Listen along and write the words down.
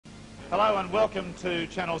Hello and welcome to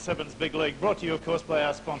Channel 7's Big League, brought to you of course by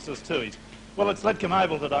our sponsors Tui's. Well, it's Lidcombe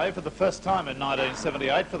Oval today for the first time in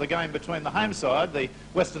 1978 for the game between the home side, the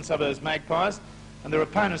Western Suburbs Magpies, and their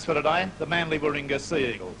opponents for today, the Manly Warringah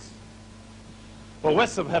Sea Eagles. Well,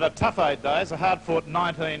 Wests have had a tough 8 days, a hard-fought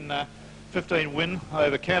 19-15 win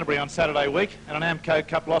over Canterbury on Saturday week, and an Amco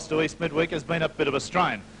Cup loss to East midweek has been a bit of a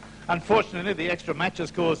strain. Unfortunately, the extra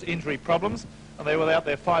matches caused injury problems, and they're without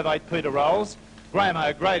their 5'8" Peter Rolls. Graham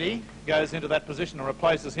O'Grady goes into that position and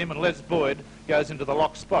replaces him, and Les Boyd goes into the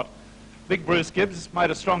lock spot. Big Bruce Gibbs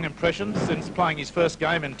made a strong impression since playing his first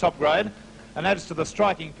game in top grade, and adds to the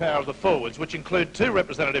striking power of the forwards, which include 2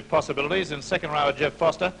 representative possibilities in second rower Jeff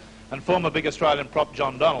Foster and former big Australian prop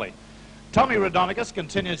John Donnelly. Tommy Rhodonicus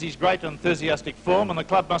continues his great enthusiastic form, and the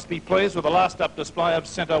club must be pleased with the last up display of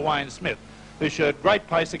centre Wayne Smith, who showed great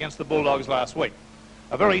pace against the Bulldogs last week.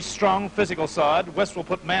 A very strong physical side, West will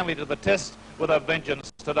put Manly to the test with a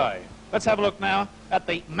vengeance today. Let's have a look now at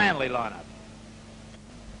the Manly lineup.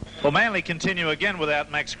 Well, Manly continue again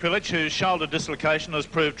without Max Krilich, whose shoulder dislocation has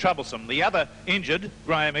proved troublesome. The other injured,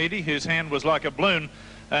 Graham Eadie, whose hand was like a balloon,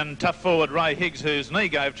 and tough forward Ray Higgs, whose knee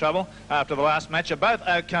gave trouble after the last match, are both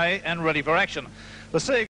okay and ready for action. The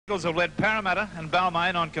Sea Eagles have led Parramatta and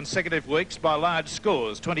Balmain on consecutive weeks by large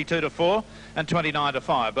scores, 22-4 and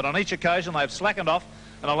 29-5. But on each occasion they've slackened off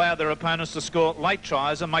and allowed their opponents to score late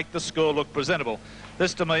tries and make the score look presentable.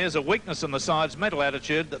 This to me is a weakness in the side's mental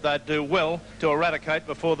attitude that they'd do well to eradicate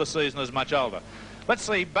before the season is much older. Let's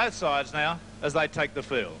see both sides now as they take the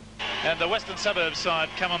field. And the Western Suburbs side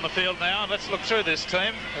come on the field now, and let's look through this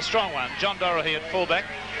team. A strong one. John Doherty at fullback,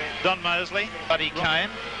 Don Mosley, Buddy Kane,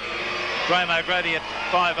 Graham O'Grady at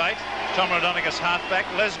 5'8", Tom Rhodonicus halfback,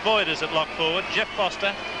 Les Boyd is at lock forward, Jeff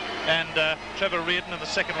Foster and Trevor Reardon in the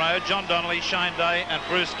second row, John Donnelly, Shane Day and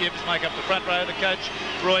Bruce Gibbs make up the front row, the coach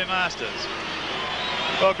Roy Masters.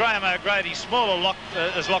 Well, Graham O'Grady, smaller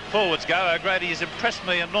as lock forwards go, O'Grady has impressed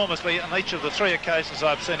me enormously on each of the 3 occasions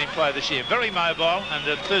I've seen him play this year. Very mobile and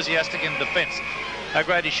enthusiastic in defence.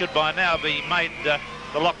 O'Grady should by now be made the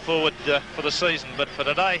lock forward for the season, but for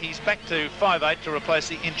today he's back to 5'8" to replace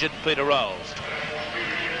the injured Peter Rolls.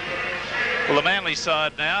 Well, the Manly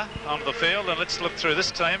side now on the field, and let's look through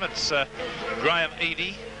this team. It's Graham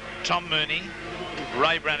Eadie, Tom Mooney,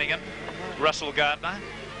 Ray Brannigan, Russell Gardner,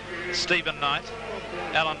 Stephen Knight,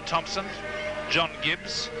 Alan Thompson, John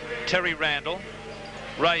Gibbs, Terry Randall,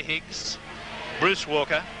 Ray Higgs, Bruce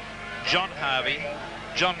Walker, John Harvey,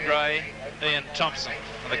 John Gray, Ian Thompson.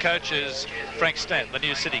 And the coach is Frank Stanton, the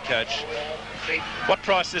new City coach. What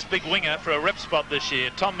price this big winger for a rep spot this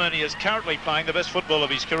year? Tom Mooney is currently playing the best football of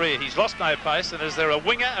his career. He's lost no pace, and is there a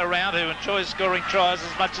winger around who enjoys scoring tries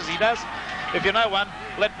as much as he does? If you know one,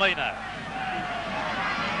 let me know.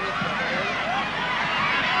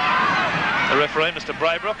 The referee, Mr.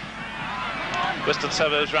 Braybrook. Western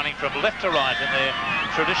Suburbs running from left to right in their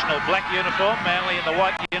traditional black uniform, Manly in the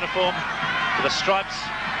white uniform with the stripes,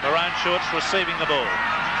 maroon shorts, receiving the ball.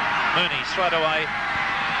 Mooney straight away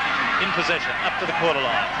in possession, up to the quarter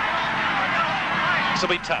line. This will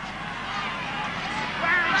be tough.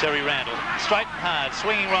 Terry Randall, straight and hard,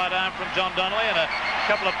 swinging right arm from John Donnelly, and a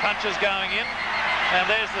couple of punches going in. And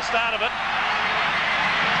there's the start of it.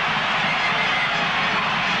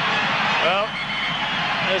 Well,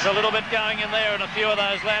 there's a little bit going in there, and a few of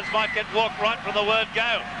those lads might get walked right from the word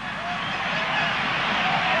go.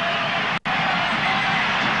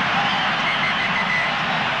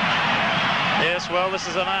 Yes, well, this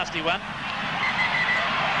is a nasty one.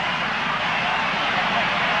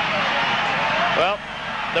 Well,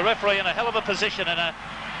 the referee in a hell of a position in a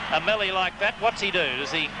melee like that. What's he do?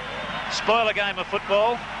 Does he spoil a game of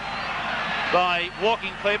football by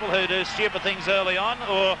walking people who do stupid things early on,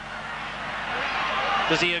 or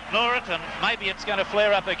does he ignore it and maybe it's going to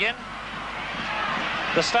flare up again?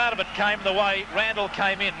 The start of it came the way Randall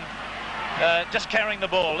came in, just carrying the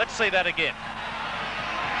ball. Let's see that again.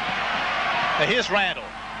 Now here's Randall,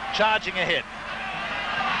 charging ahead.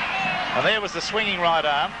 And there was the swinging right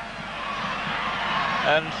arm.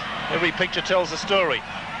 And every picture tells a story.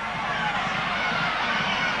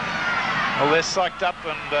 Well, they're psyched up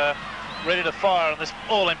and ready to fire on this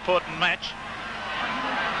all-important match.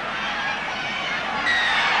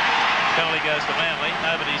 Penalty goes to Manly.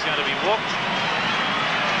 Nobody's going to be walked.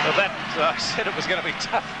 Well, that, I said it was going to be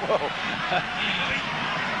tough. Well,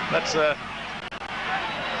 that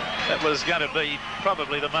was going to be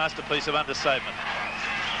probably the masterpiece of understatement.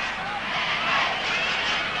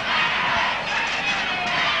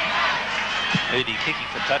 Eadie kicking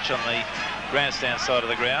for touch on the grandstand side of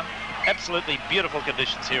the ground. Absolutely beautiful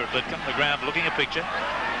conditions here at Lidcombe. The ground looking a picture.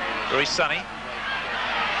 Very sunny.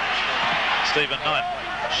 Stephen Knight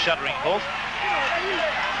shuddering halt.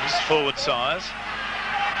 His forward size.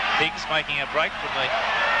 Higgs making a break from the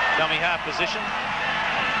dummy half position.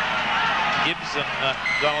 Gibbs and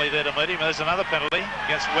Donnelly there to meet him. There's another penalty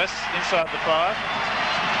against West inside the 5.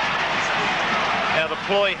 Now the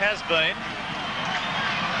ploy has been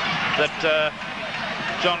that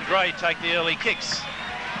John Gray take the early kicks.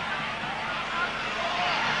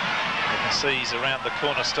 You can see he's around the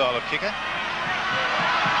corner style of kicker.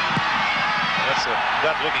 That's a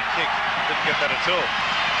bad-looking kick. Didn't get that at all.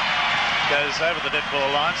 Goes over the dead ball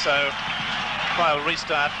line, so play will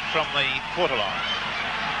restart from the quarter line.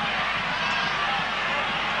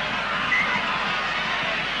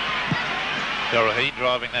 Dorahy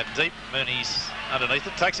driving that deep. Mooney's underneath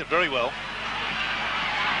it, takes it very well.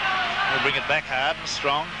 He'll bring it back hard and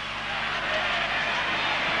strong.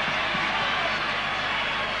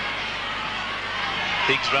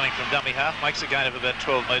 Higgs running from dummy half, makes a gain of about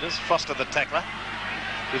 12 metres. Foster the tackler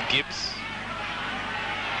with Gibbs.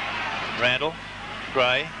 Randall,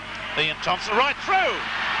 Gray, Ian Thompson, right through!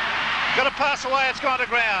 Got to pass away, it's gone to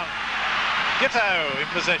ground. Gitto in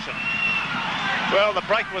possession. Well, the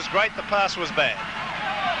break was great, the pass was bad.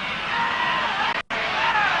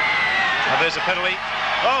 Now there's a penalty.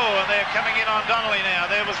 Oh, and they're coming in on Donnelly now.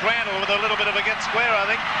 There was Randall with a little bit of a get square, I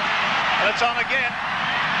think. And it's on again.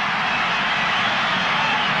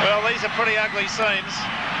 Well, these are pretty ugly scenes.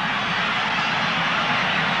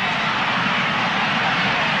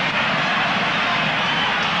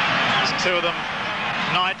 There's two of them,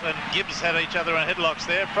 Knight and Gibbs, had each other in headlocks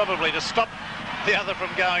there, probably to stop the other from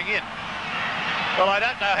going in. Well, I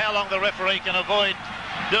don't know how long the referee can avoid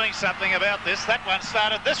doing something about this. That one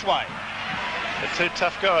started this way. They're two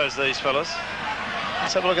tough guys, these fellas.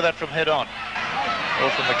 Let's have a look at that from head on, or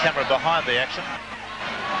from the camera behind the action.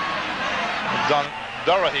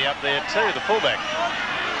 Dorahy up there too, the fullback.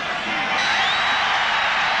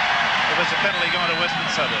 Well, there's a penalty going to Western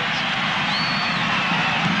Suburbs.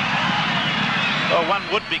 Well, one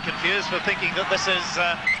would be confused for thinking that this is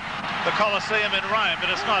the Colosseum in Rome, but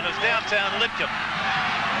it's not. It's downtown Lidcombe.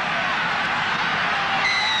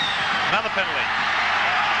 Another penalty.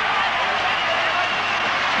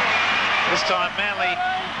 This time Manly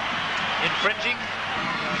infringing.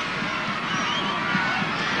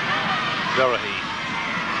 Dorahy.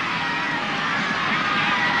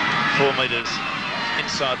 4 metres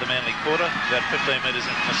inside the Manly quarter, about 15 metres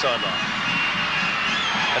in from the sideline.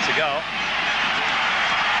 That's a goal.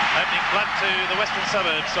 Opening blood to the Western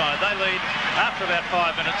Suburbs side. They lead after about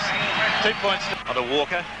 5 minutes. 2 points on to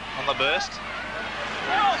Walker on the burst.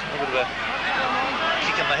 A little bit of a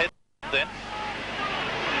kick in the head then.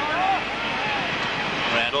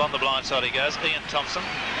 Randall on the blind side he goes. Ian Thompson.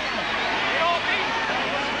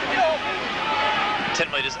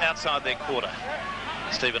 10 metres outside their quarter.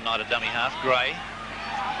 Stephen Knight a dummy half. Gray.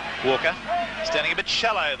 Walker standing a bit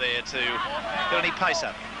shallow there to get any pace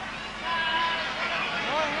up.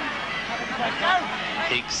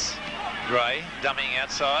 Higgs, Gray, dummying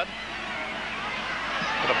outside.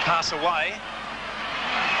 Got a pass away.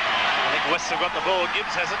 I think West have got the ball.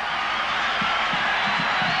 Gibbs has it.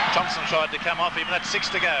 Thompson tried to come off him. That's 6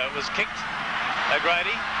 to go. It was kicked.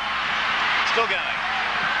 O'Grady still going.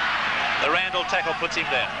 The Randall tackle puts him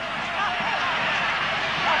down.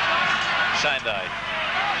 Shane Day.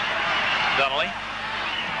 Donnelly.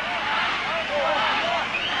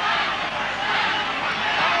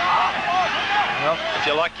 Well, if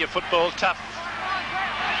you like your football tough.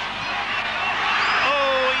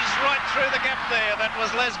 Oh, he's right through the gap there. That was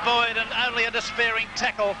Les Boyd, and only a despairing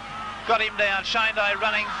tackle got him down. Shane Day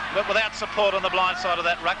running, but without support on the blind side of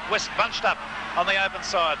that ruck. West bunched up on the open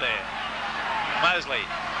side there. Mosley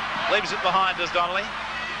leaves it behind as Donnelly.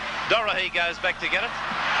 Dorahy goes back to get it.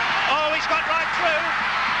 Oh, he's got right through.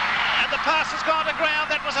 And the pass has gone to ground.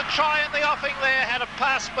 That was a try in the offing there. Had a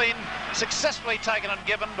pass been successfully taken and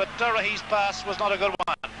given, but Dorahy's pass was not a good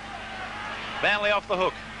one. Manly off the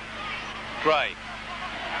hook. Gray.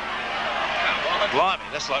 Blimey,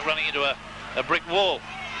 that's like running into a brick wall.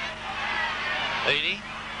 Edie.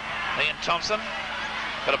 Ian Thompson.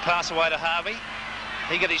 Got a pass away to Harvey.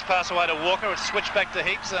 He got his pass away to Walker. It's switched back to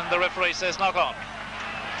Higgs, and the referee says knock on.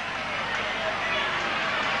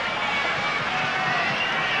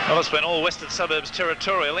 Well, it's been all Western Suburbs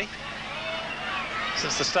territorially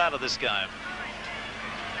since the start of this game.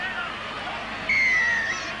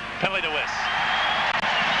 Penalty to West.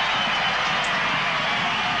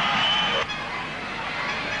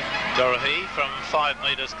 Dorahy from 5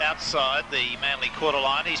 metres outside the Manly quarter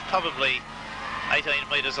line. He's probably 18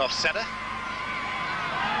 metres off centre.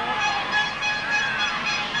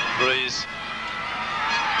 Breeze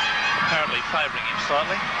apparently favouring him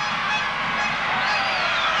slightly.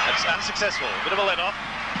 Gibbs, unsuccessful. Bit of a let-off.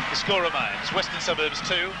 The score remains Western Suburbs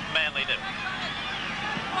 2, Manly 0.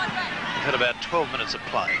 We've had about 12 minutes of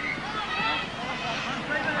play.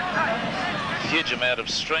 Huge amount of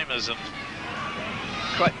streamers and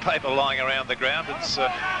great paper lying around the ground. It's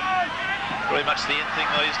very much the in thing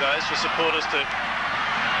these days for supporters to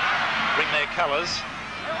bring their colours.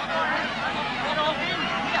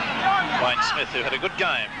 Wayne Smith, who had a good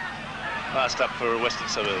game, passed up for Western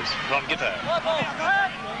Suburbs. Ron Gitto.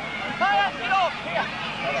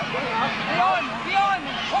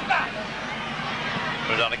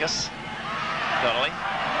 Rodonicus. Donnelly.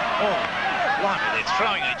 Oh, blimey, they're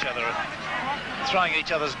throwing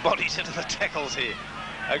each other's bodies into the tackles here.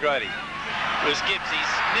 O'Grady. Bruce Gibbs,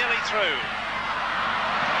 he's nearly through.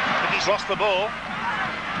 I think he's lost the ball.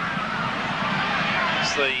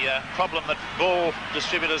 It's the problem that ball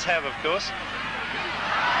distributors have, of course.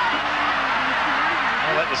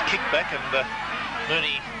 Well, that was kicked back, and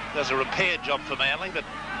Mooney does a repair job for Manly, but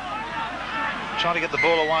trying to get the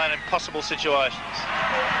ball away in impossible situations.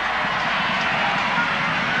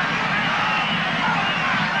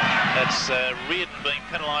 That's Reardon being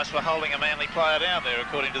penalised for holding a Manly player down there,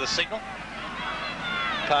 according to the signal.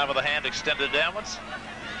 Palm of the hand extended downwards.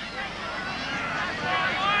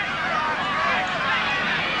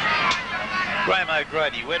 Graham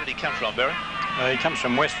O'Grady, where did he come from, Barry? He comes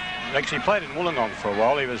from West. Actually played in Wollongong for a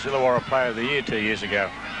while. He was Illawarra Player of the Year 2 years ago.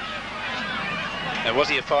 Now, was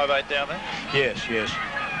he a 5'8" down there? Yes, yes.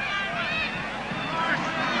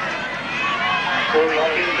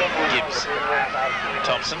 Gibbs,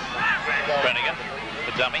 Thompson, Brannigan,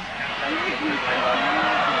 the dummy.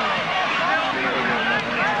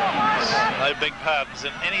 No big pardons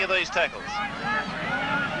in any of these tackles.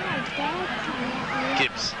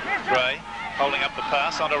 Gibbs, Gray, holding up the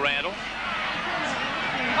pass onto Randall.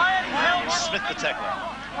 Smith the tackler.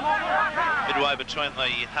 Midway between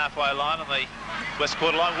the halfway line and the west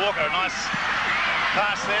quarter line. Walker, a nice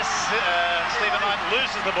pass there. Stephen Knight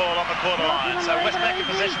loses the ball on the quarter line. So West back in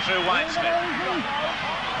possession through Wayne Smith.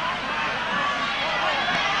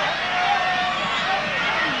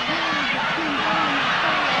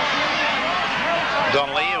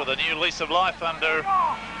 Donnelly with a new lease of life under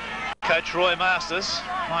coach Roy Masters,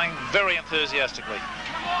 playing very enthusiastically.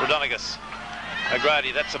 Rodonicus.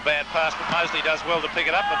 O'Grady, that's a bad pass, but Mosley does well to pick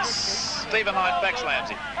it up, and Stephen Knight backslams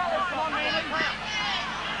him.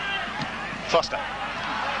 Foster.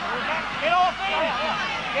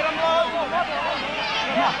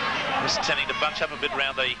 Just tending to bunch up a bit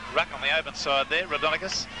round the ruck on the open side there.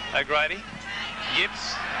 Rodonicus, O'Grady,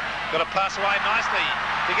 Gibbs, got a pass away nicely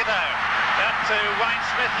to Gitto. Out to Wayne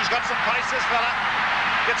Smith. He's got some pace, this fella.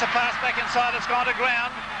 Gets a pass back inside. It's gone to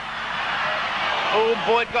ground. Oh,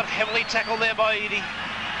 Boyd got heavily tackled there by Edie.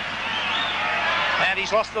 And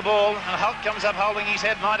he's lost the ball, and Holt comes up holding his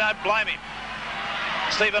head, and I don't blame him.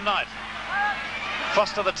 Stephen Knight.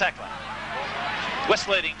 Foster the tackler. West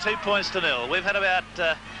leading 2 points to 0. We've had about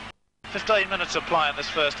 15 minutes of play in this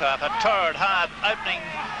first half. A torrid, hard opening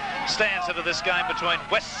stanza to this game between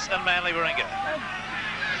West and Manly Warringah.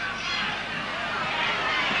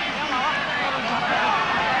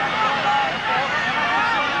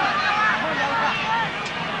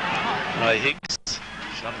 Ray Higgs,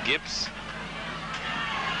 Sean Gibbs,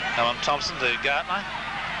 Alan Thompson to Gartner,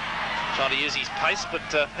 trying to use his pace, but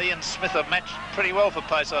he and Smith are matched pretty well for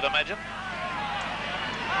pace, I'd imagine.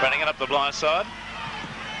 Running it up the blind side.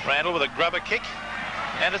 Randall with a grubber kick,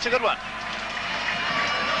 and it's a good one.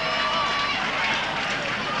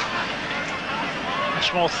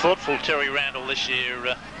 Much more thoughtful Terry Randall this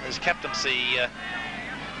year. His captaincy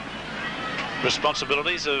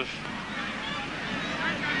responsibilities have,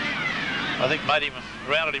 I think,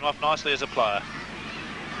 rounded him off nicely as a player.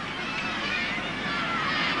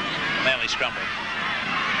 Manly scrumbling.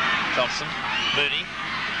 Thompson, Mooney.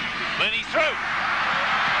 Mooney through.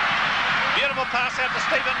 Beautiful pass out to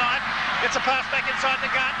Stephen Knight. Gets a pass back inside to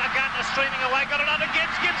Gartner. Gartner streaming away. Got it under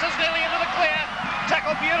Gibbs. Gibbs is nearly into the clear.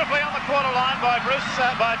 Tackled beautifully on the quarter line by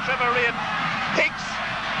by Trevor Reardon. Higgs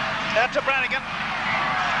out to Brannigan.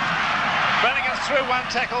 Brannigan's through one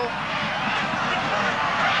tackle.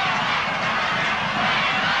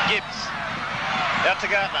 Gibbs out to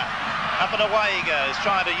Gartner. Up and away he goes,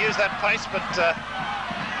 trying to use that pace, but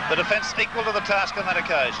the defence equal to the task on that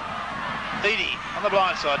occasion. Edie on the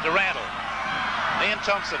blind side to Randall. Ian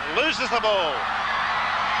Thompson loses the ball.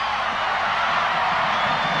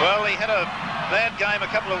 Well, he had a bad game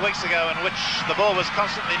a couple of weeks ago in which the ball was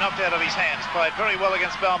constantly knocked out of his hands. Played very well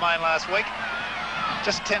against Balmain last week.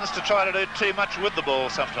 Just tends to try to do too much with the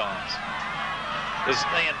ball sometimes. There's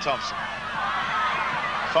Ian Thompson.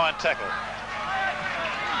 Fine tackle.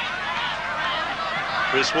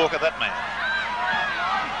 Bruce Walker, that man.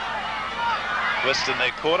 West in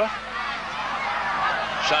their quarter.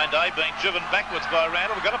 Shane Day being driven backwards by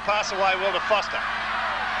Randall. We've got to pass away well to Foster.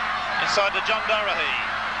 Inside to John Dorahy.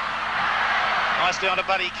 Nicely on to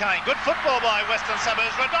Buddy Kane. Good football by Western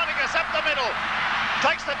Suburbs. Rodonigas up the middle.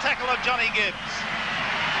 Takes the tackle of Johnny Gibbs.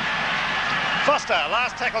 Foster,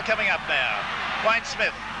 last tackle coming up now. Wayne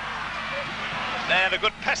Smith. And a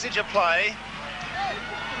good passage of play.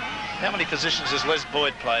 How many positions has Les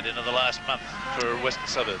Boyd played in the last month for Western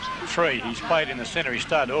Suburbs? 3. He's played in the centre. He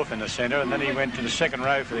started off in the centre and then he went to the second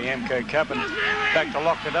row for the MCO Cup and back to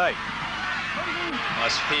lock today.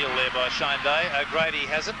 Nice heel there by Shane Day. O'Grady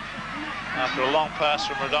has it after a long pass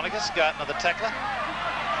from Rodonigas. Gartner the tackler.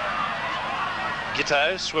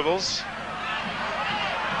 Gitto swivels.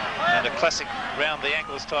 And a classic round the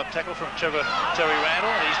ankles type tackle from Terry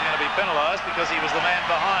Randall. He's going to be penalised because he was the man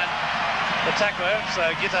behind the tackler, so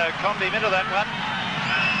Gitto conned him into that one.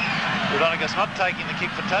 Rodonigas not taking the kick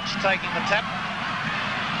for touch, taking the tap.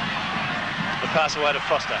 The pass away to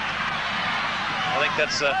Foster. I think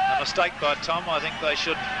that's a mistake by Tom. I think they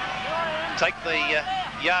should take the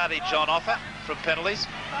yardage on offer from penalties.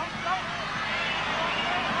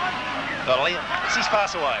 Donnelly, it's his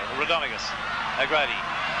pass away. Rodonigas, O'Grady,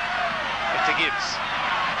 back to Gibbs,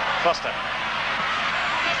 Foster.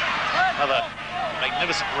 Another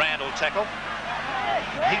magnificent Randall tackle.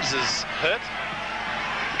 Higgs is hurt.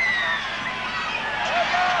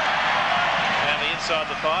 And the inside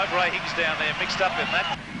the 5. Ray Higgs down there mixed up in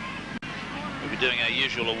that. We'll be doing our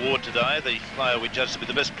usual award today. The player we judge to be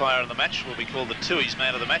the best player in the match will be called the Tui's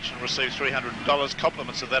Man of the Match and receive $300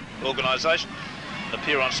 compliments of that organisation.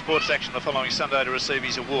 Appear on Sports Action the following Sunday to receive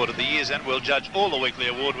his award. At the year's end, we'll judge all the weekly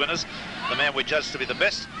award winners. The man we judge to be the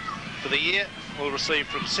best for the year will receive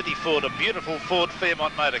from City Ford a beautiful Ford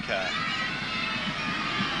Fairmont motor car.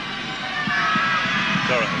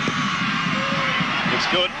 Dorahy. Looks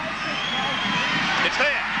good. It's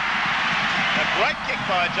there. A great kick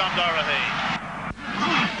by John Dorahy.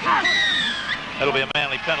 That'll be a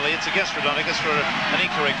Manly penalty. It's against Rodonigas for an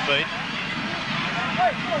incorrect feed.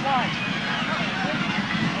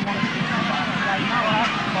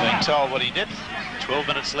 Being told what he did. 12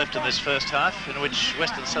 minutes left in this first half, in which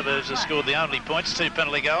Western Suburbs have scored the only points, 2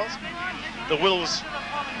 penalty goals. The Wills'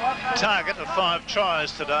 target of 5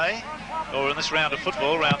 tries today, or in this round of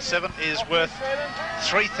football, round 7, is worth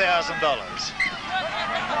 $3,000.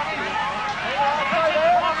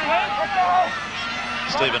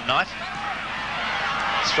 Stephen Knight.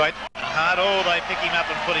 Straight and hard. Oh, they pick him up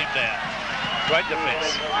and put him down. Great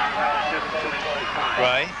defence.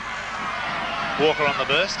 Gray. Walker on the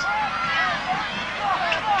burst.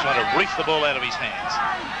 Trying to reef the ball out of his hands.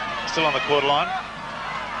 Still on the quarter line.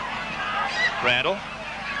 Randall.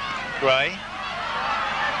 Gray.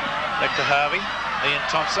 Back to Harvey. Ian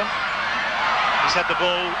Thompson. He's had the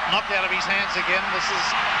ball knocked out of his hands again. This is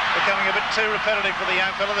becoming a bit too repetitive for the young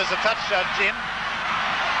fella. There's a touch judge in.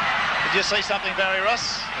 Did you see something, Barry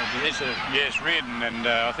Ross? Yes, Reardon, and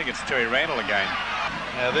I think it's Terry Randall again.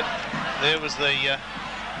 Now, there was the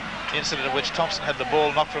incident in which Thompson had the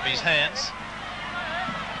ball knocked from his hands.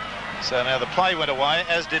 So now the play went away,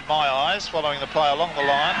 as did my eyes, following the play along the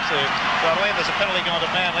line to Donnelly. There's a penalty gone to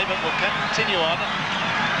Manly, but we'll continue on.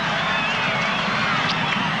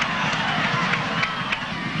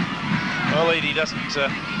 Well, Edie doesn't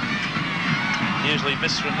usually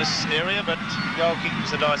miss from this area, but goal kicking is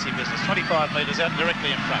a dicey business. 25 metres out, directly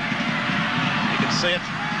in front. You can see it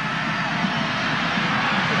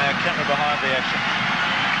from our camera behind the action.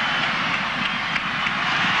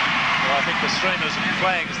 Well, I think the streamers and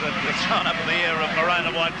flags that are thrown up in the air of maroon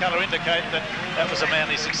and white colour indicate that that was a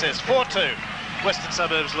Manly success. 4-2, Western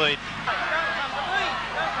Suburbs lead.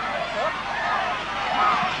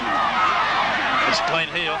 It's clean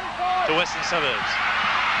heel to Western Suburbs.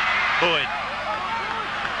 Boyd.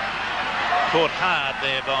 Caught hard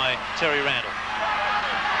there by Terry Randall.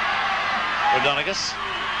 Rodonigas,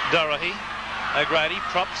 Dorahy, O'Grady,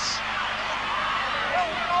 props.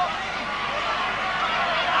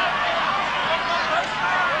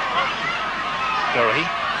 Dorahy,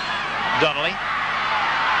 Donnelly,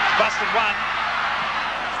 busted one.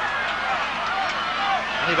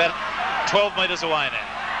 Only about 12 metres away now.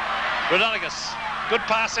 Rodonigas, good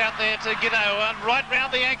pass out there to Gitto, and right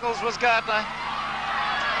round the ankles was Gardner.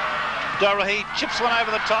 Dorahy chips one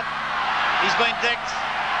over the top. He's been decked.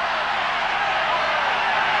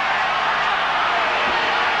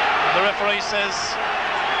 The referee says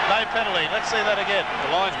no penalty. Let's see that again.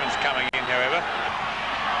 The linesman's coming in, however.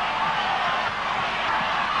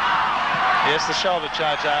 Yes, the shoulder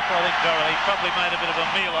charge after. I think Dorahy probably made a bit of a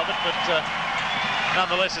meal of it, but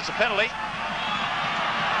nonetheless, it's a penalty.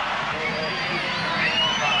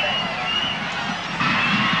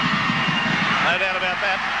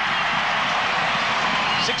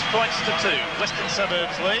 points to 2. Western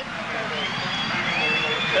Suburbs lead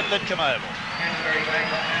at Lidcombe Oval.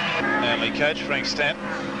 Manly coach Frank Stanton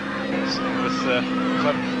with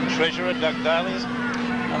club treasurer Doug Daly.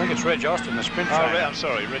 I think it's Reg Austin, the sprint trainer. I'm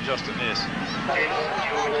sorry, Reg Austin, yes.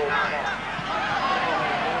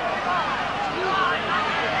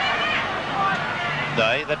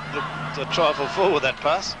 Day, that looked a trifle forward, that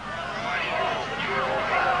pass.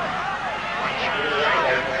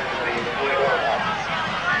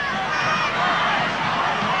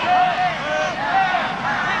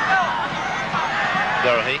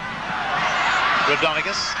 Dorahy.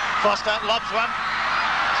 Rodonicus. Foster lobs one.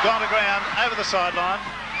 It's gone to ground over the sideline.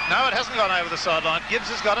 No, it hasn't gone over the sideline. Gibbs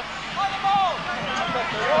has got it.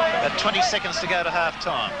 At 20 seconds to go to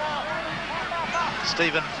half-time.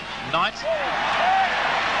 Stephen Knight.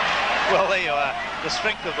 Well, there you are. The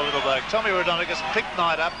strength of the little bloke. Tommy Rodonicus picked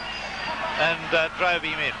Knight up and drove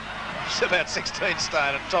him in. It's about 16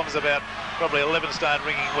 stone, and Tom's about probably 11 stone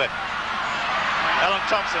ringing wet. Alan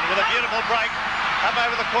Thompson with a beautiful break up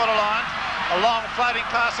over the quarter line. A long floating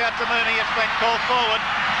pass out to Mooney. It's been called forward.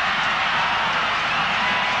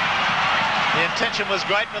 The intention was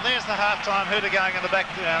great, but there's the half-time hooter going in the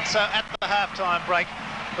background. So at the half-time break,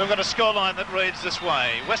 we've got a scoreline that reads this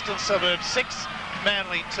way. Western Suburbs 6,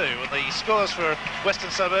 Manly 2. And the scores for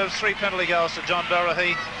Western Suburbs: 3 penalty goals to John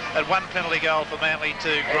Dorahy and 1 penalty goal for Manly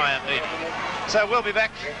to Graham Eden. So we'll be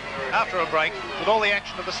back after a break with all the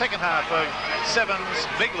action of the second half of Sevens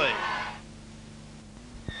Big League.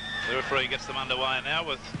 The referee gets them underway now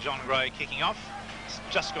with John Gray kicking off. It's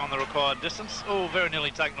just gone the required distance. Oh, very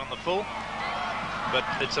nearly taken on the full, but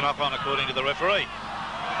it's a knock-on according to the referee.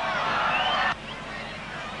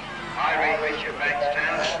 I reach your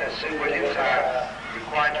backstand. Sue Williams are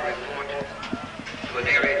required to report to an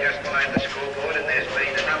area just behind the scoreboard, and there's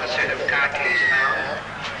been another set of car keys found.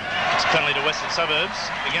 It's penalty to Western Suburbs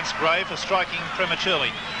against Gray for striking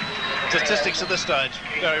prematurely. Statistics at this stage,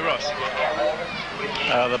 Gary Ross.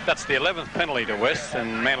 That's the 11th penalty to West,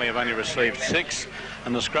 and Manly have only received 6,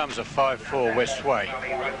 and the scrums are 5-4 West way.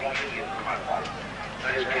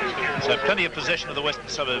 So plenty of possession of the Western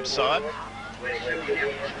Suburbs side,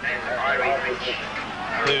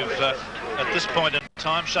 who've at this point in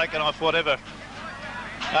time shaken off whatever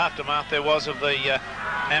aftermath there was of the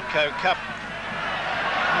Amco Cup.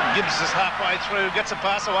 Gibbs is halfway through, gets a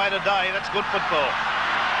pass away today. That's good football.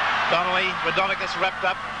 Donnelly, Rodonicus wrapped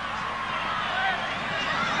up.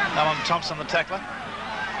 Alan Thompson, the tackler.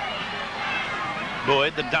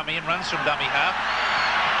 Boyd, the dummy, and runs from dummy half.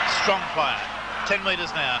 Strong player. 10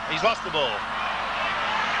 metres now. He's lost the ball.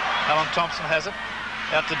 Alan Thompson has it.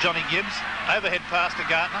 Out to Johnny Gibbs. Overhead pass to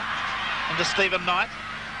Gartner. And to Stephen Knight.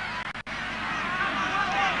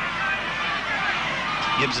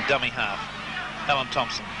 Gibbs a dummy half. Alan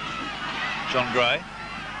Thompson. John Gray.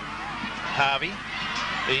 Harvey.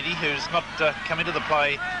 Eadie, who's not come into the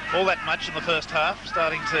play all that much in the first half,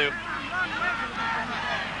 starting to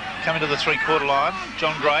come into the three-quarter line.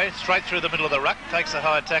 John Gray, straight through the middle of the ruck, takes a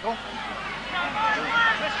high tackle.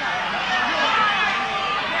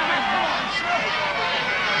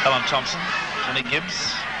 Alan Thompson, Johnny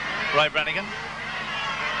Gibbs, Ray Brannigan.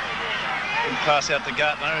 Good pass out to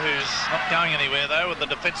Gartner, who's not going anywhere, though, with the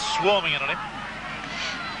defence swarming in on him.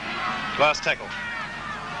 Last tackle.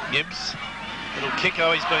 Gibbs. Little kick.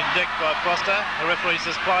 Oh, he's been decked by Foster. The referee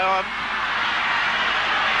says play on.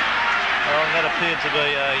 Well, that appeared to be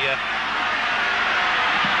a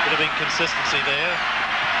bit of inconsistency there.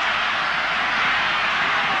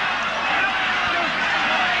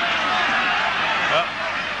 Well,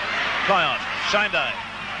 play on. Shane Day.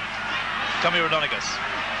 Tommy Rodonicus.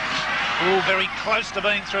 Oh, very close to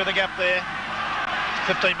being through the gap there.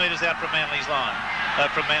 15 metres out from Manly's line.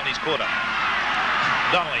 From Manly's quarter.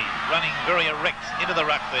 Donnelly running very erect into the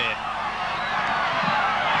ruck there.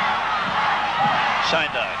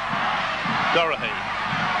 Shane Day. Dorahy.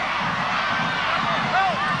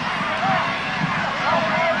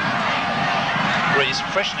 Breeze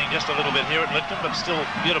freshening just a little bit here at Lidcombe, but still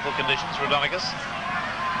beautiful conditions. Rodonicus.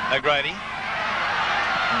 O'Grady.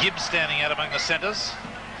 Gibbs standing out among the centres.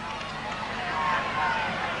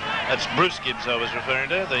 That's Bruce Gibbs I was referring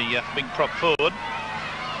to, the big prop forward.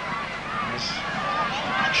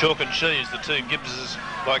 Chalk and cheese, the two Gibbses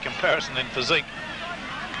by comparison in physique.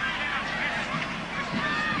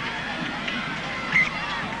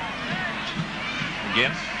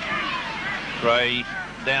 Again, Gray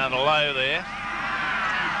down low there.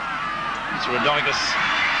 It's a Rodonicus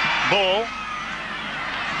ball.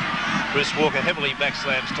 Bruce Walker heavily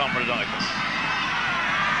backslams Tom Rodonicus.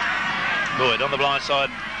 Boyd on the blind side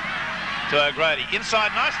to O'Grady.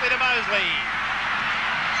 Inside nicely to Mosley.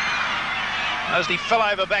 Mosley fell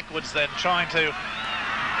over backwards then, trying to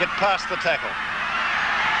get past the tackle.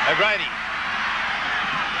 O'Grady.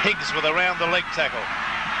 Higgs with a round-the-leg tackle.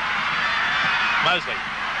 Mosley.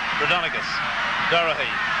 Rodonicus. Dorahy.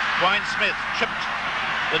 Wayne Smith chipped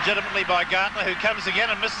legitimately by Gartner, who comes again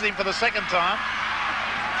and misses him for the second time.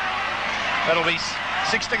 That'll be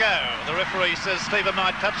 6 to go. The referee says Stephen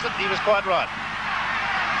Knight touched it. He was quite right.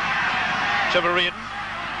 Trevor Reardon.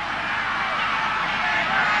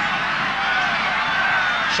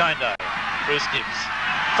 Shane Bruce Gibbs.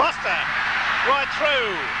 Foster. Right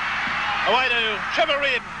through. Away to Trevor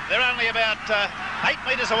Reardon. They're only about 8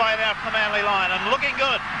 metres away now from the Manly line and looking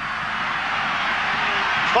good.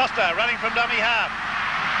 Foster running from dummy half.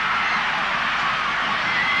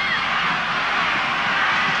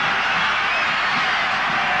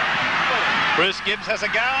 Bruce Gibbs has a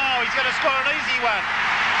go. Oh, he's going to score an easy one.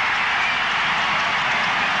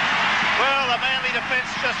 Well, the Manly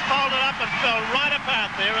defence just folded up and fell right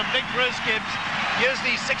apart there, and big Bruce Gibbs used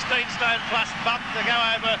his 16-stone-plus bump to go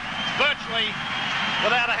over virtually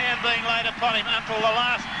without a hand being laid upon him until the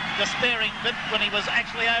last despairing bit when he was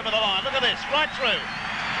actually over the line. Look at this, right through.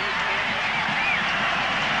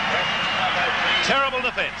 Terrible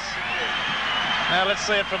defence. Now let's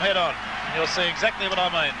see it from head on. You'll see exactly what I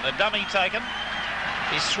mean. The dummy taken.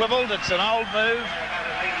 He's swivelled. It's an old move.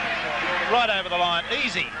 Right over the line.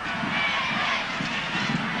 Easy.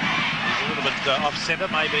 He's a little bit off-centre,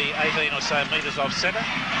 maybe 18 or so metres off-centre.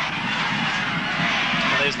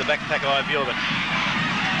 And there's the backpack eye view of it.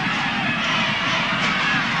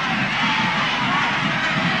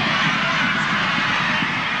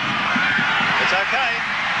 It's okay.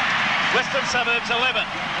 Western Suburbs 11.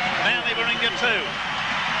 Manly Warringah 2.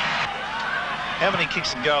 How many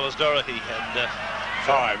kicks and goal has Dorahy had?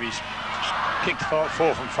 5. He's kicked 4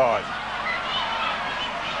 from 5.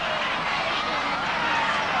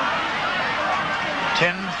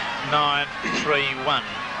 Ten, 9, 3, 1.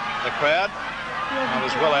 The crowd. I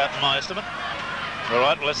was well out in my estimate. All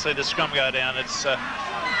right, well, let's see the scrum go down. It's 10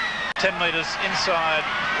 metres inside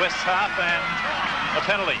West's half and a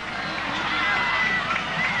penalty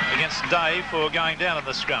against Dave for going down in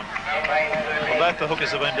the scrum. Well, both the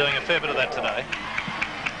hookers have been doing a fair bit of that today.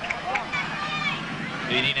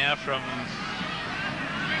 Eadie now from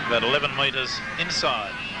about 11 metres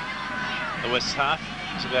inside the West's half.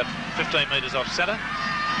 It's about 15 metres off centre.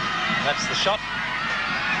 That's the shot.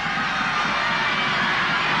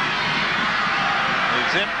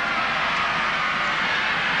 Moves in.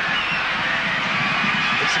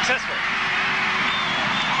 It's successful.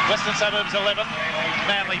 Western Suburbs 11,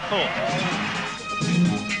 Manly 4.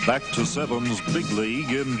 Back to Sevens Big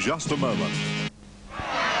League in just a moment.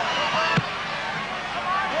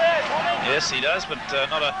 Yes, he does, but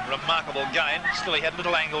not a remarkable gain. Still, he had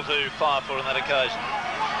little angle to fire for on that occasion.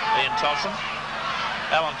 Ian Thompson,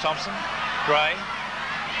 Alan Thompson, Gray,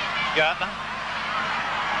 Gartner.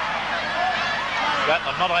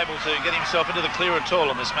 Gartner not able to get himself into the clear at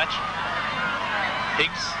all in this match.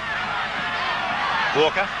 Higgs,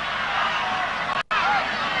 Walker.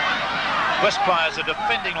 West players are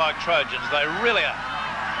defending like Trojans. They really are.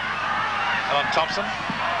 Alan Thompson,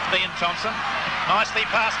 Ian Thompson. Nicely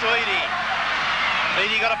passed to Eadie.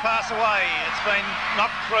 Eadie got a pass away. It's been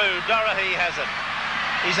knocked through. Dorahy has it.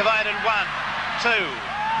 He's evaded 1, 2.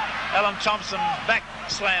 Alan Thompson back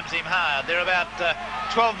slams him hard. They're about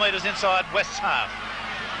 12 metres inside West's half.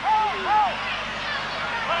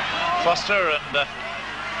 Foster and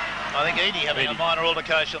I think Eadie having a minor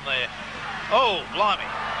altercation there. Oh, blimey.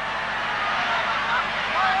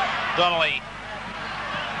 Donnelly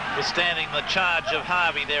withstanding the charge of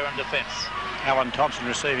Harvey there in defence. Alan Thompson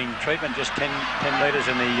receiving treatment just 10 metres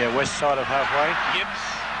in the west side of halfway. Gibbs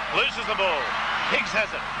loses the ball. Higgs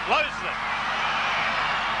has it. Loses it.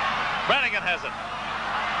 Brannigan has it.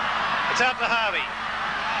 It's out to Harvey.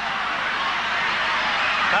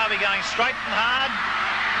 Harvey going straight and hard.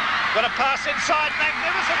 Got a pass inside,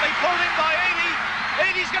 magnificently pulled in by Eadie.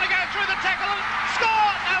 Eadie's going to go through the tackle and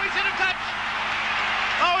score. Now he's in a touch.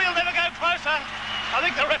 Oh, he'll never go closer. I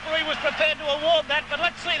think the referee was prepared to award that, but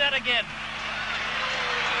let's see that again.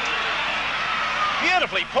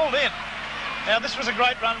 Beautifully pulled in. Now, this was a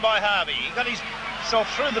great run by Harvey. He got himself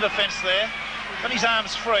through the defence there, got his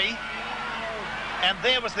arms free, and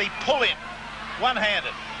there was the pull-in,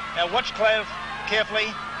 one-handed. Now, watch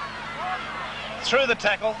carefully. Through the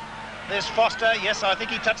tackle. There's Foster. Yes, I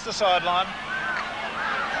think he touched the sideline.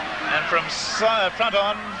 And from front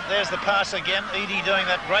on, there's the pass again. Eadie doing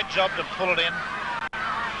that great job to pull it in.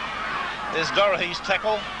 There's Dorahy's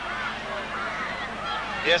tackle.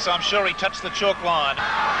 Yes, I'm sure he touched the chalk line.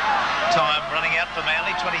 Time running out for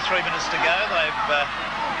Manly, 23 minutes to go. They've got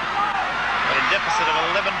a deficit of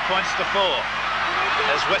 11 points to 4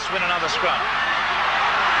 as West win another scrum.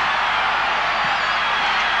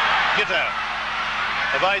 Gitto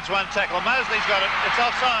evades one tackle. Mosley's got it. It's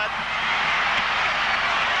offside.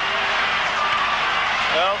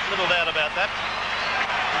 Well, little doubt about that.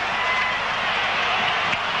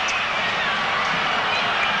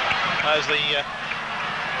 Mosley,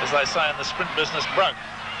 as they say in the sprint business, broke.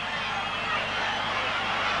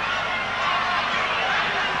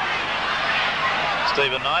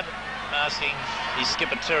 Stephen Knight asking his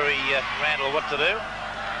skipper Terry Randall what to do.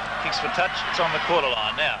 Kicks for touch. It's on the quarter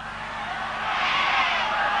line now.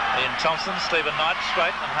 Ian Thompson, Stephen Knight,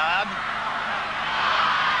 straight and hard.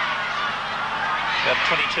 About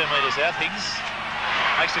 22 metres out. Higgs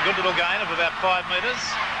makes a good little gain of about 5 metres,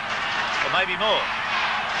 or maybe more.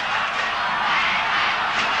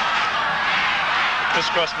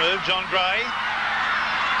 Crisscross move, John Gray.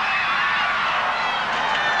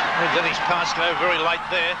 We'll let his pass go very late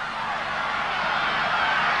there.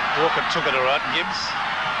 Walker took it all right. Gibbs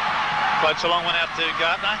floats a long one out to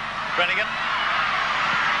Gardner. Brannigan.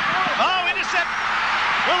 Oh, intercept.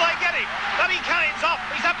 Will they get him? Buddy Kane's off.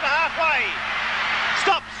 He's up to halfway.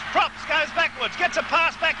 Stops, drops, goes backwards. Gets a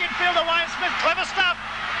pass back infield to Wayne Smith. Clever stuff.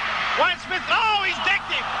 Wayne Smith. Oh, he's decked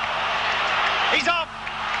him. He's off.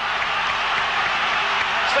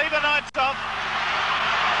 Stephen Knight's off.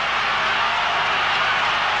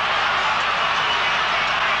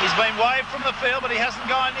 He's been waved from the field, but he hasn't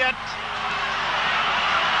gone yet.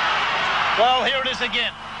 Well, here it is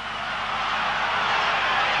again.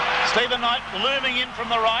 Stephen Knight looming in from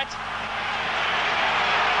the right.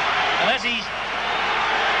 And as he...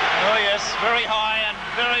 Oh, yes, very high and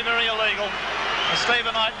very, very illegal. And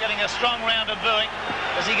Stephen Knight getting a strong round of booing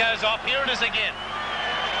as he goes off. Here it is again.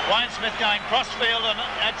 Wayne Smith going crossfield, and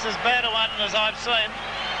that's as bad a one as I've seen.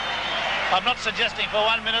 I'm not suggesting for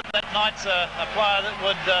 1 minute that Knight's a player that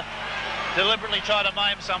would deliberately try to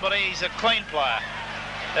maim somebody. He's a clean player,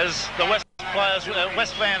 as the West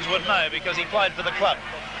fans would know, because he played for the club.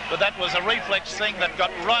 But that was a reflex thing that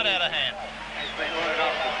got right out of hand. Has been ordered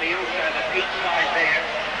off the field, so the peak side there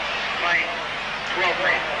playing 12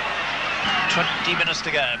 men. 20 minutes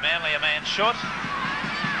to go. Manly a man short.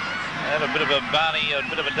 Have a bit of a Barney, a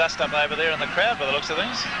bit of a dust-up over there in the crowd by the looks of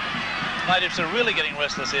things. Natives are really getting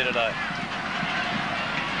restless here today.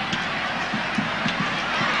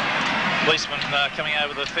 Policeman coming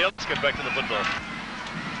over the field. Let's get back to the football.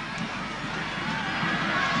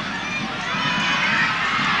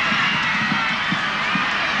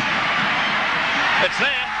 It's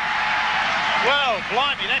there. Well,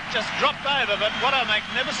 blimey, that just dropped over, but what a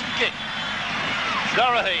magnificent kick.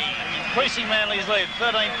 Dorahy increasing Manly's lead,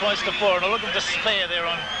 13 points to 4, and a look of despair there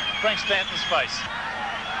on Frank Stanton's face.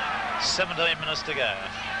 17 minutes to go.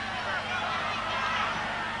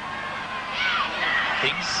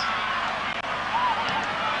 Higgs.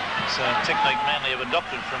 It's a technique Manly have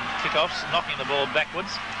adopted from kickoffs, knocking the ball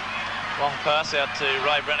backwards. Long pass out to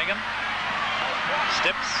Ray Brannigan.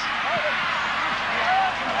 Steps.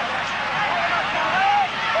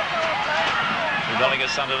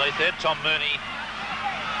 Rodriguez underneath there. Tom Mooney.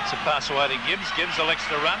 It's a pass away to Gibbs. Gibbs elects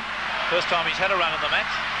to run. First time he's had a run in the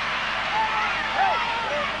match.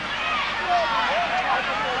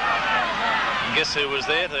 And guess who was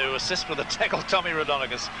there to assist with the tackle? Tommy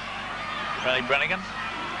Rodriguez. Ray Brannigan.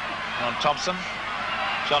 On Thompson.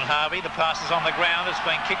 John Harvey. The pass is on the ground. It's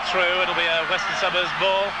been kicked through. It'll be a Western Suburbs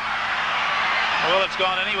ball. Well, it's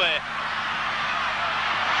gone anywhere.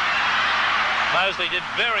 Mosley did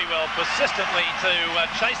very well persistently to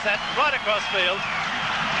chase that right across field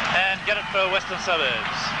and get it for Western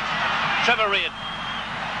Suburbs. Trevor Reid.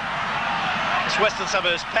 This Western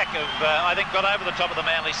Suburbs pack have, I think, got over the top of the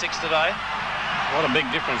Manly Six today. What a big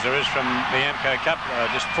difference there is from the Amco Cup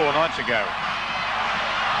just 4 nights ago.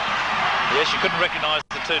 Yes, you couldn't recognise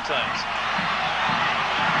the two teams.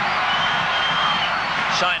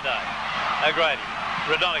 Shane Day, O'Grady,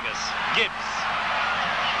 Rodonigas, Gibbs.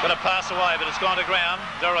 Got a pass away, but it's gone to ground.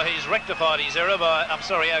 Dorahy's rectified his error by, I'm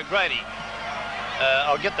sorry, O'Grady.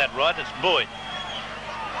 I'll get that right, it's Boyd.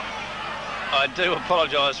 I do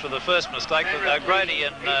apologise for the first mistake, but O'Grady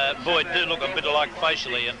and Boyd do look a bit alike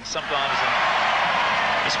facially, and sometimes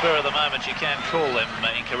in the spur of the moment you can call them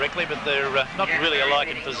incorrectly, but they're not really alike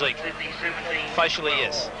in physique. Facially,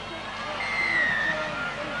 yes.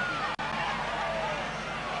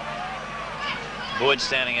 Boyd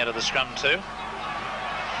standing out of the scrum too.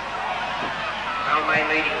 Balmain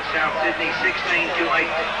leading South Sydney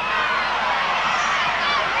 16-8.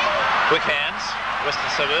 Quick hands,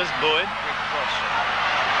 Western Suburbs, Boyd.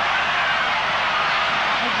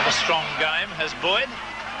 And a strong game has Boyd.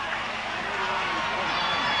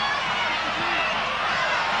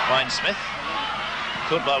 Wayne Smith,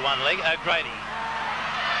 caught by one leg. O'Grady,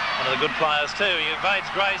 one of the good players too. He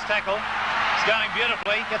evades Gray's tackle. It's going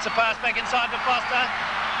beautifully. Gets a pass back inside to Foster.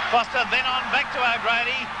 Foster then on back to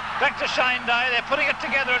O'Grady. Back to Shane Day. They're putting it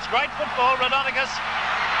together. It's great football. Rodonicus.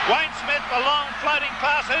 Wayne Smith, a long floating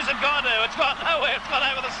pass. Who's it gone to? It's gone nowhere. It's gone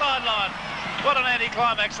over the sideline. What an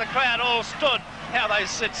anticlimax. The crowd all stood. How they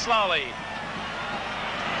sit slowly.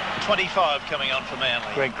 25 coming on for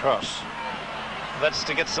Manly. Greg Cross. That's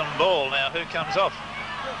to get some ball. Now, who comes off?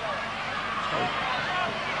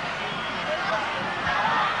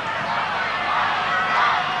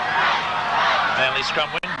 Manly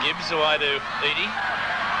scrum win. Gibbs away to Eadie.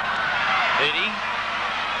 Eadie,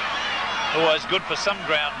 always good for some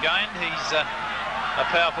ground gained. He's a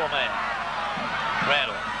powerful man.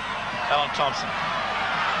 Randall. Alan Thompson.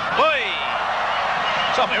 Boy!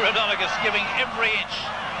 Tommy Rodonicus giving every inch.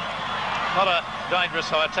 Not a dangerous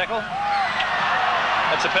high tackle.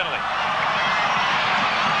 That's a penalty.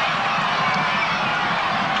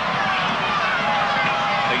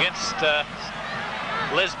 Against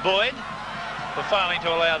Les Boyd for failing to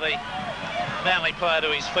allow the Manly player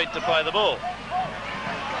to his feet to play the ball.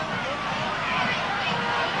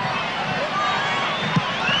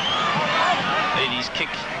 Eadie's kick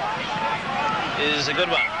is a good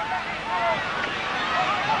one.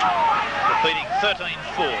 Defeating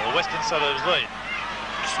 13-4, Western Suburbs lead.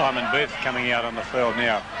 Simon Booth coming out on the field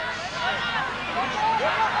now.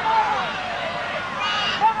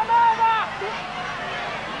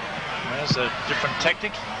 There's a different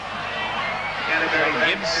tactic.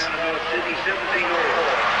 Gibbs.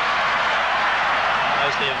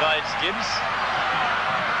 Mostly evades Gibbs.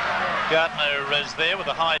 Gardner is there with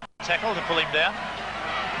a high tackle to pull him down.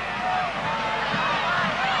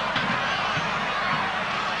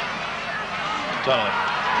 Donnelly.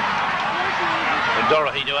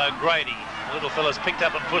 Doherty to O'Grady. The little fella's picked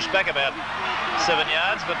up and pushed back about 7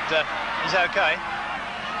 yards, but he's okay.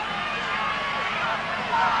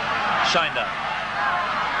 Shane Day.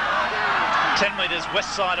 10 metres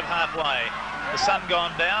west side of halfway. The sun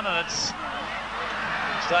gone down and it's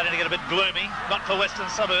starting to get a bit gloomy. Not for Western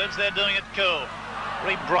Suburbs, they're doing it cool.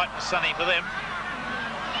 Very bright and sunny for them.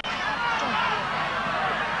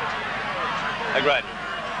 O'Grady.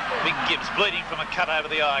 Big Gibbs bleeding from a cut over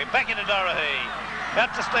the eye. Back into Doherty.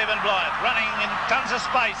 Out to Stephen Blythe. Running in tons of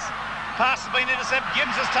space. Pass has been intercepted.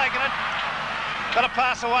 Gibbs has taken it. Got a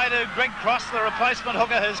pass away to Greg Cross, the replacement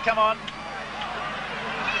hooker who's come on.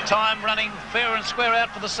 Time running fair and square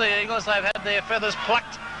out for the Sea Eagles. They've had their feathers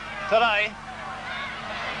plucked today.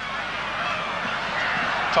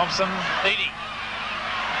 Thompson, Eadie.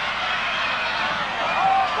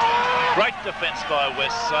 Great defence by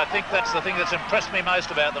West. I think that's the thing that's impressed me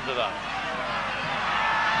most about them today.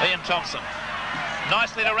 Ian Thompson.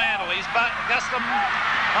 Nicely to Randall. He's gussed them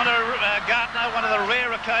onto Gardner. One of the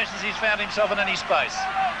rare occasions he's found himself in any space.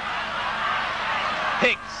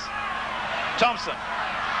 Higgs. Thompson.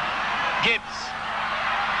 Gibbs.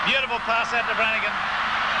 Beautiful pass out to Brannigan.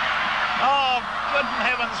 Oh, good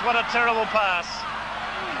heavens, what a terrible pass.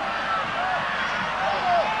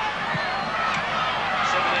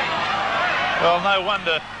 Well, no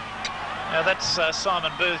wonder. Now that's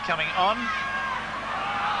Simon Booth coming on.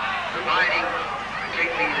 Reminding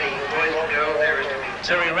particularly the boys and girls there is to be...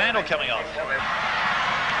 Terry Randall coming off.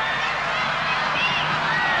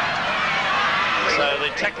 So the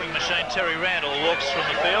tackling machine, Terry Randall, walks from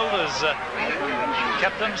the field as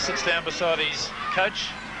captain, sits down beside his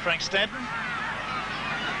coach, Frank Stanton.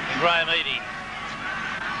 And Graham Eadie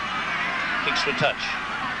kicks for touch.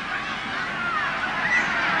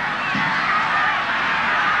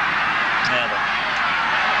 Now then,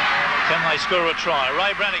 can they score a try?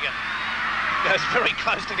 Ray Brannigan goes very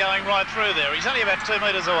close to going right through there. He's only about 2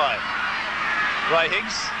 metres away. Ray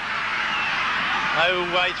Higgs, no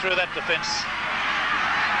way through that defence.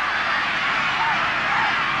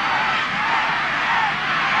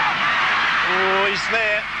 Oh, he's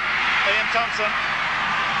there. Ian Thompson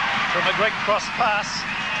from a Greg Cross pass.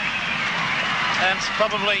 And it's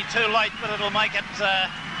probably too late, but it'll make it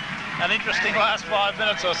an interesting last 5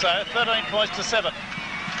 minutes or so. 13 points to 7.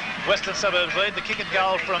 Western Suburbs lead. The kick and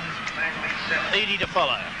goal from Eadie to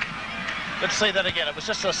follow. Let's see that again. It was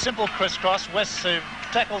just a simple crisscross. West, who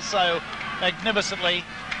tackled so magnificently,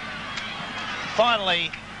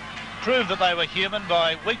 finally proved that they were human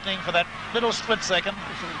by weakening for that little split second.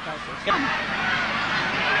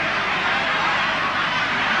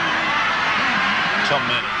 Tom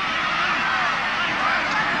Mooney.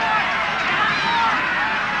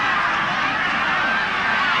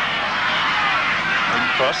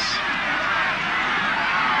 Cross.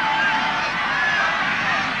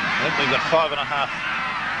 I think we've got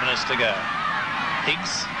 5.5 minutes to go.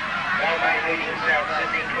 Higgs.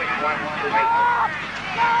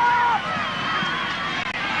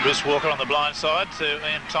 Bruce Walker on the blind side to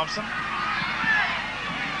Ian Thompson.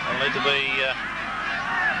 They'll need to be a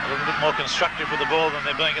little bit more constructive with the ball than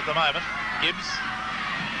they're being at the moment. Gibbs,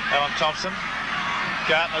 Alan Thompson,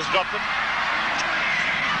 Gartner's dropped it.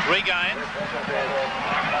 Regained.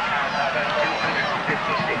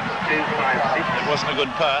 It wasn't a good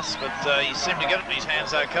pass, but he seemed to get it in his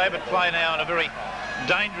hands okay, but play now in a very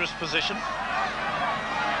dangerous position.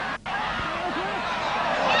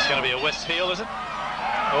 It's going to be a West heel, is it?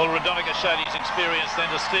 Well, Rodonica showed his experience then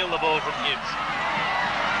to steal the ball from Gibbs.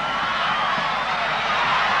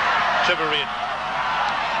 Trevor Reid.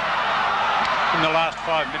 In the last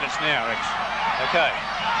 5 minutes now, Rex. Okay.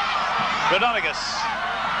 Rodonicus.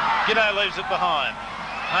 Giddo leaves it behind.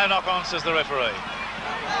 No knock on, says the referee.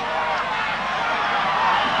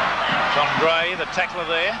 John Gray, the tackler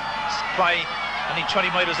there. Play only 20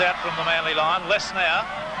 metres out from the Manly line. Less now,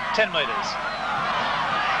 10 metres.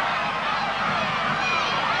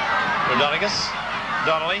 Rodonicus.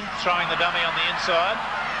 Donnelly throwing the dummy on the inside.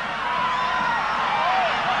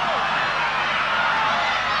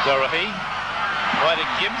 Doherty. Away to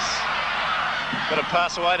Gibbs. Got a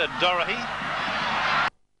pass away to Doherty.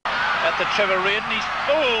 At the Trevor Reid, and he's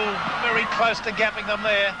very close to gapping them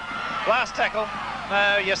there. Last tackle.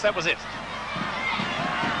 No, yes, that was it.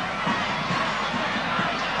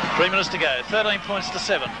 3 minutes to go. 13 points to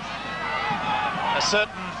 7. A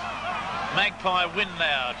certain Magpie win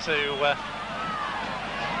now to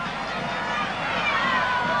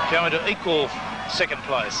go into equal second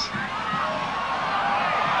place.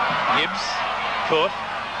 Gibbs caught.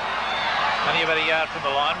 Only about a yard from the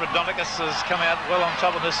line. Rodonicus has come out well on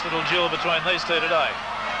top of this little duel between these two today.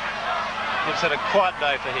 Gibbs had a quiet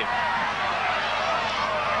day for him.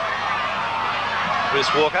 Bruce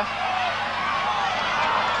Walker.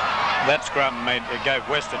 That scrum gave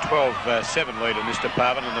West a 12-7 lead in this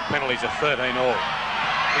department, and the penalties are 13 all.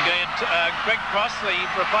 Again, Greg Cross, the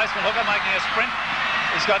replacement hooker, making a sprint.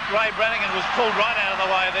 He's got Ray Brannigan, was pulled right out of the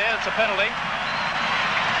way there. It's a penalty.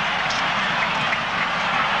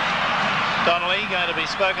 Donnelly going to be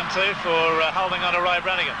spoken to for holding on to Ray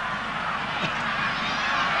Brannigan.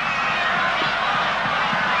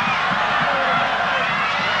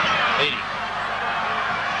 Edie.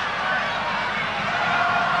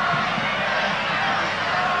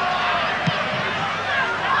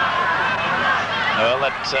 Well,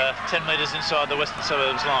 that's 10 metres inside the Western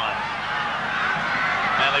Suburbs line.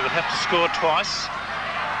 And they would have to score twice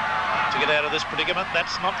to get out of this predicament.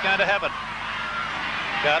 That's not going to happen.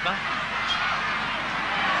 Gardner.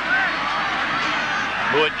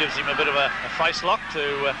 Boyd gives him a bit of a face lock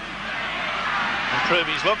to improve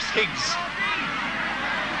his looks. Higgs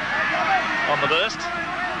on the burst.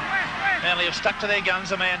 Manly have stuck to their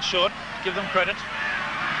guns, a man short. Give them credit.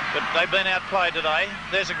 But they've been outplayed today.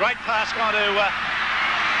 There's a great pass going to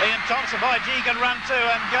Ian Thompson. By G can run too,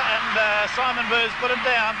 and Simon Boo's put it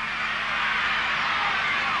down.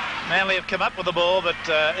 Manly have come up with the ball, but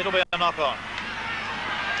it'll be a knock-on.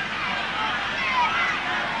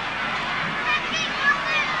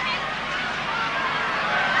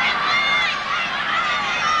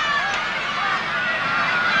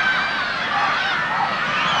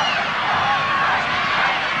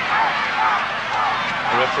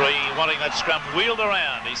 Referee wanting that scrum wheeled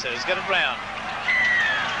around, he says. Get it round.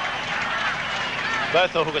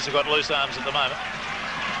 Both the hookers have got loose arms at the moment.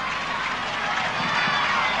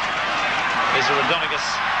 There's a Rodonicus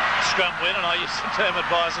scrum win, and I use the term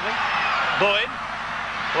advisedly. Boyd,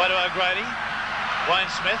 away to O'Grady. Wayne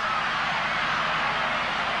Smith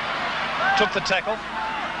took the tackle.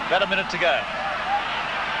 About a minute to go.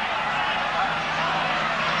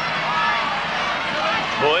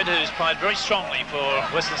 Boyd, who's played very strongly for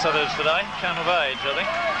Western Suburbs today, came of age, I think.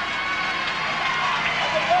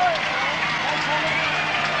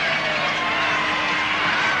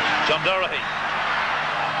 John Doherty.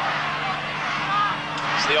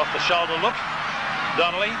 It's the off-the-shoulder look.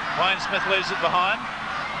 Donnelly. Wayne Smith leaves it behind.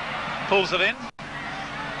 Pulls it in.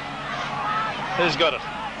 Who's got it?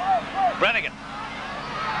 Brannigan.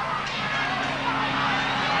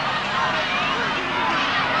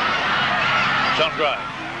 John Gray.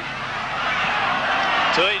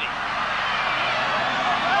 To Edie.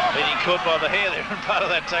 Edie caught by the hair there in part of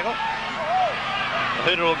that tackle. The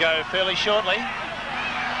hooter will go fairly shortly.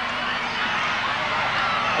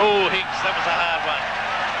 Oh, Higgs, that was a hard one.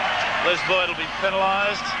 Les Boyd will be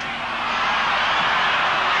penalised.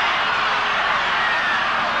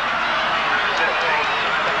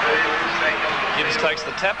 Gibbs takes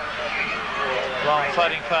the tap. Long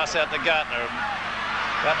floating pass out to Gartner.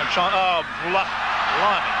 Gardner trying. Oh,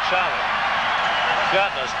 blimey, Charlie.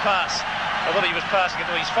 Gardner's pass. I thought he was passing it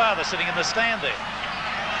to his father sitting in the stand there.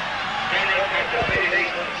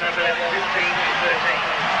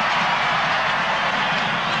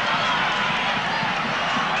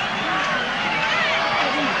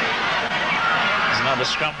 There's another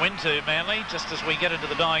scrum win to Manly just as we get into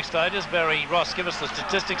the dying stages. Barry Ross, give us the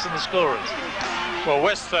statistics and the scorers. Well,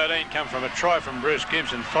 West 13 come from a try from Bruce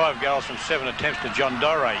Gibson, 5 goals from 7 attempts to John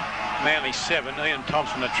Doré. Manly 7, Ian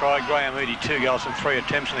Thompson a try, Graham Eady 2 goals from 3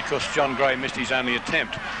 attempts, and of course John Gray missed his only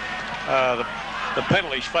attempt. The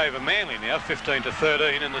penalties favour Manly now, 15 to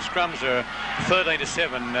 13, and the scrums are 13 to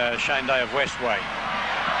 7, Shane Day of Westway.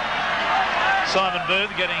 Simon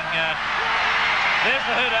Booth getting there's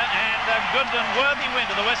the hooter, and a good and worthy win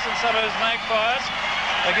to the Western Suburbs Magpies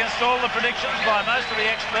against all the predictions by most of the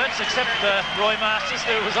experts, except Roy Masters,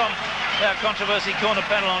 who was on our controversy corner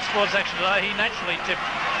panel on Sports Action today. He naturally tipped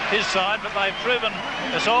his side, but they've proven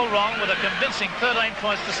us all wrong with a convincing 13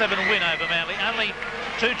 points to 7 win over Manly. Only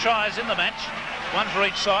 2 tries in the match, 1 for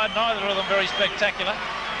each side, neither of them very spectacular,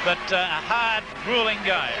 but a hard, gruelling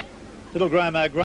game. Little Graham